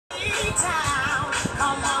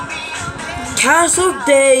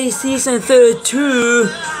Casualty season 32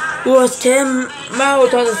 was came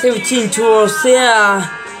out 2017 to Australia.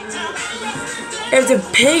 If the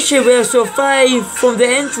patient will survive from the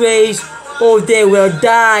injuries or they will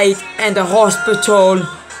die in the hospital.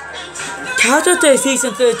 Casualty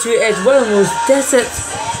season 32 is one of the most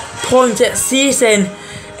disappointing season.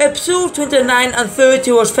 Episode 29 and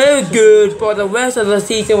 30 was very good, but the rest of the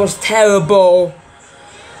season was terrible.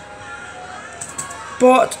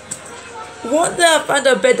 But what I found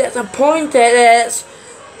a bit disappointed is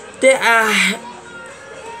there are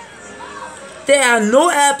no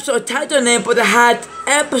episode title name, but they had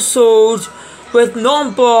episodes with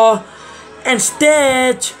number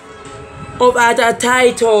instead of a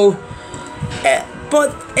title.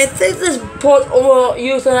 But I think this put over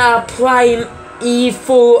using a Prime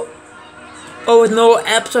E4 or with no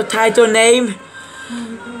episode title name.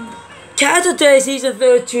 Casualty season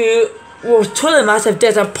 32 was totally massive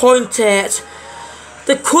disappointed.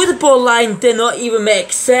 The quotable line did not even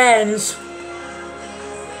make sense.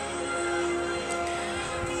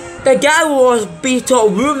 The guy was beat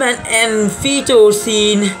up woman in fetal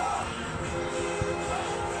scene.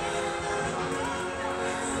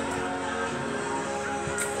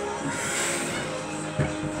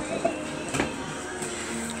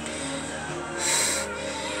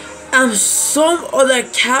 And some other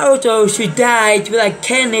characters who died with like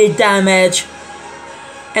kidney damage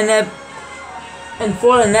in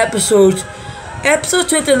following episodes. Episode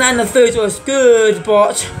 29 and 30 was good,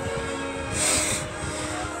 but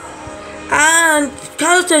and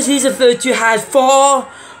Casualty season 32 had far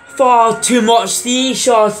too much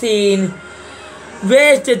seashore scene,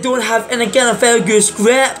 where they don't have, and again, a very good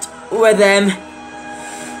script with them.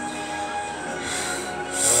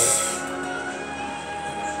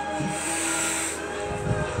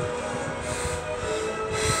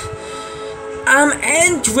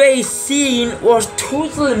 Andre's scene was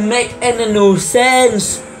totally making no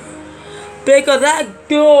sense because that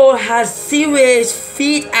girl has serious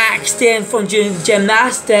feet accident from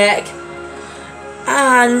gymnastics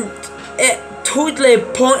and it totally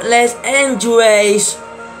pointless injuries.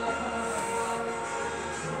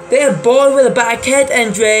 They're both with a back head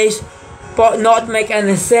injuries, but not make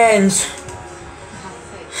any sense.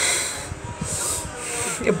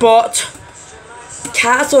 But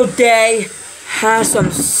Casualty has some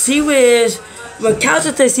serious, well,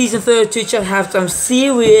 Casualty season 32 should have some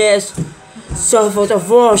serious stuff out of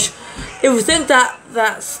rush. If you think that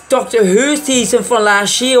Doctor Who season from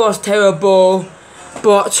last year was terrible,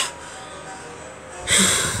 but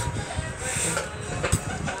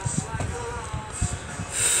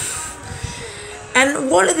and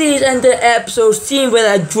one of these ended episodes seen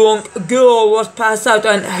where a drunk girl was passed out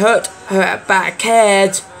and hurt her back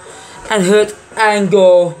head and hurt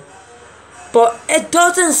ankle. But it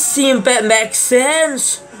doesn't seem to make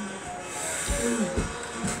sense.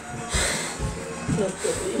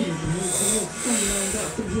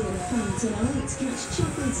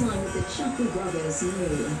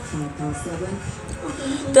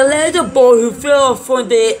 The little boy who fell from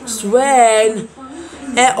the swing,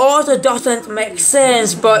 it also doesn't make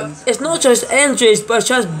sense, but it's not just injuries, but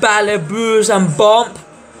just badly bruise and bump.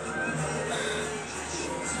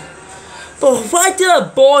 But why did a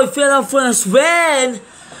boy fall off from a swing?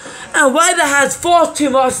 And why they had far too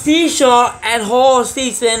much seashore and whole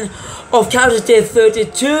season of Casualty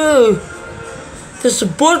 32? The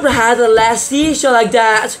support had the last seashore like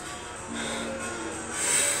that.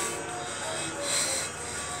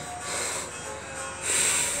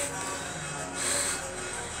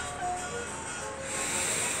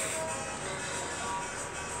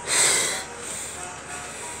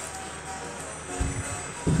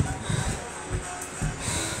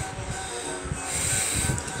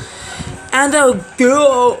 And a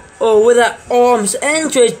girl with her arms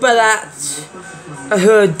injured by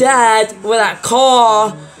her dad with a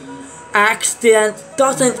car accident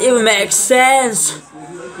doesn't even make sense.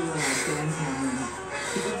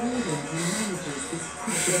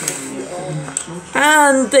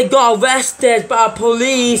 And they got arrested by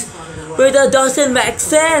police, which doesn't make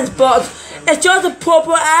sense, but it's just a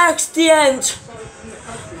proper accident.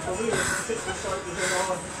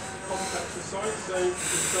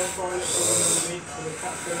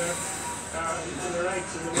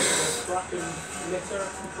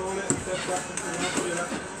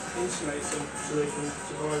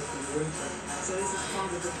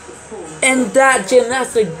 And that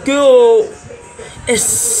gymnastic girl is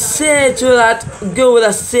said to that girl with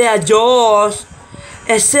a sad jaws.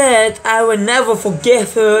 It said, I will never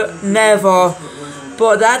forgive her, never.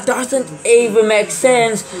 But that doesn't even make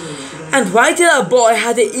sense. And why did a boy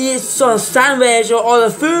have to eat some sandwich or other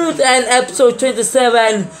food in episode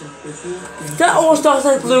 27? That almost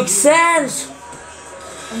doesn't make sense.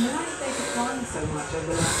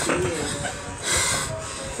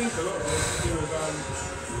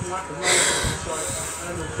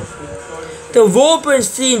 The Robin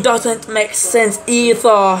scene doesn't make sense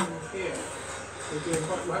either.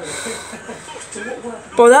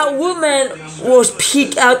 But that woman was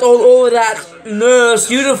peeked out all over that nurse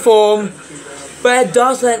uniform, but it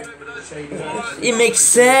doesn't. It makes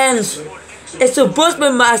sense. It's supposed to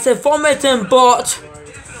be massive vomiting, but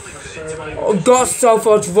got so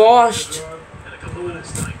much washed.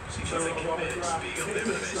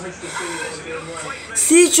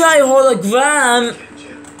 CGI hologram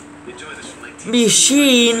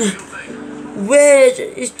machine, which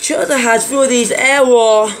it should have had through these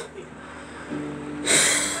error.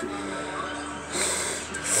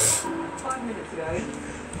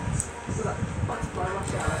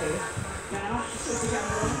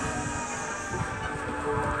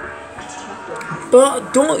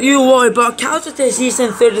 But don't you worry about Casualty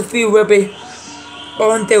season 33 will be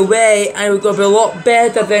on the way, and it's going to be a lot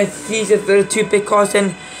better than season 32 because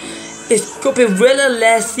then it's going to be really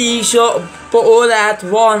less seashore, but all at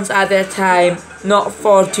once at a time, not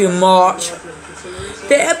for too much.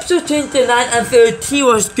 The episode 29 and 30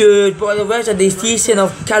 was good, but the rest of the season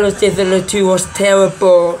of Casualty 32 was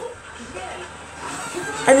terrible.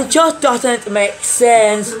 And it just doesn't make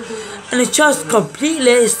sense, and it's just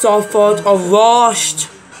completely suffered or rushed.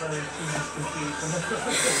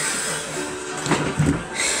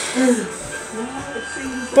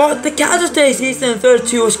 But the Casualty season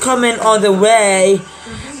 32 was coming on the way,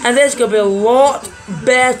 and it's gonna be a lot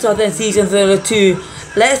better than season 32.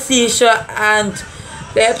 Let's see, and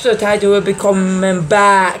the episode title will be coming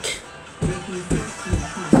back.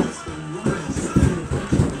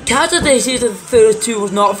 Casualty season 32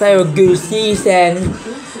 was not a very good season,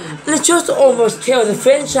 and it just almost killed the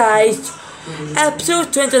franchise.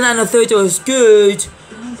 Episode 29 and 30 was good,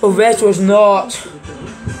 but the rest was not.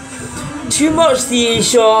 Too much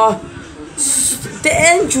seashore. The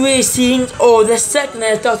injury scenes or the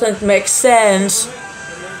sickness doesn't make sense.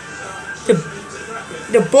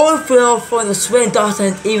 The ball fell from the swing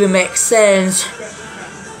doesn't even make sense.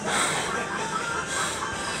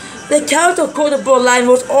 The character quotable line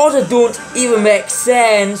was also don't even make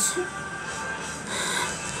sense.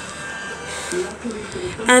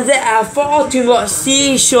 And there are far too much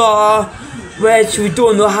seashore, which we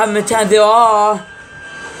don't know how many times there are.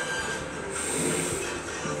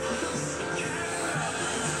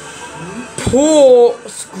 Poor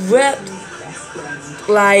script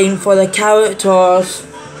line for the characters.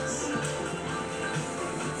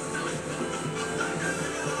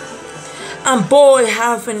 And boy,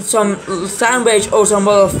 having some sandwich or some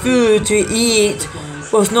other food to eat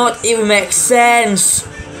was not even make sense.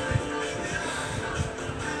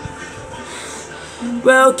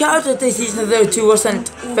 Well, Casualty season 32 wasn't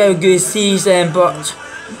a very good season, but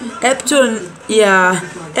episode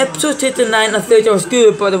 29 and 30 was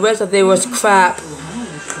good, but the rest of it was crap.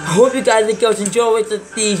 I hope you guys enjoyed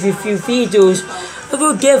these review videos. I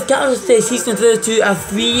will give Casualty season 32 a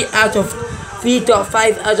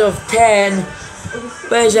 3.5 out of 10,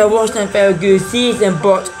 which it wasn't a very good season,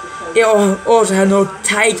 but it also had no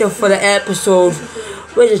title for the episode,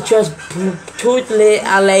 which is just totally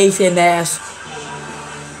a laziness.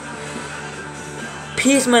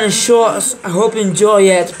 Peace, man, and shorts. I hope you enjoy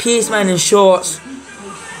it. Peace, man, and shorts.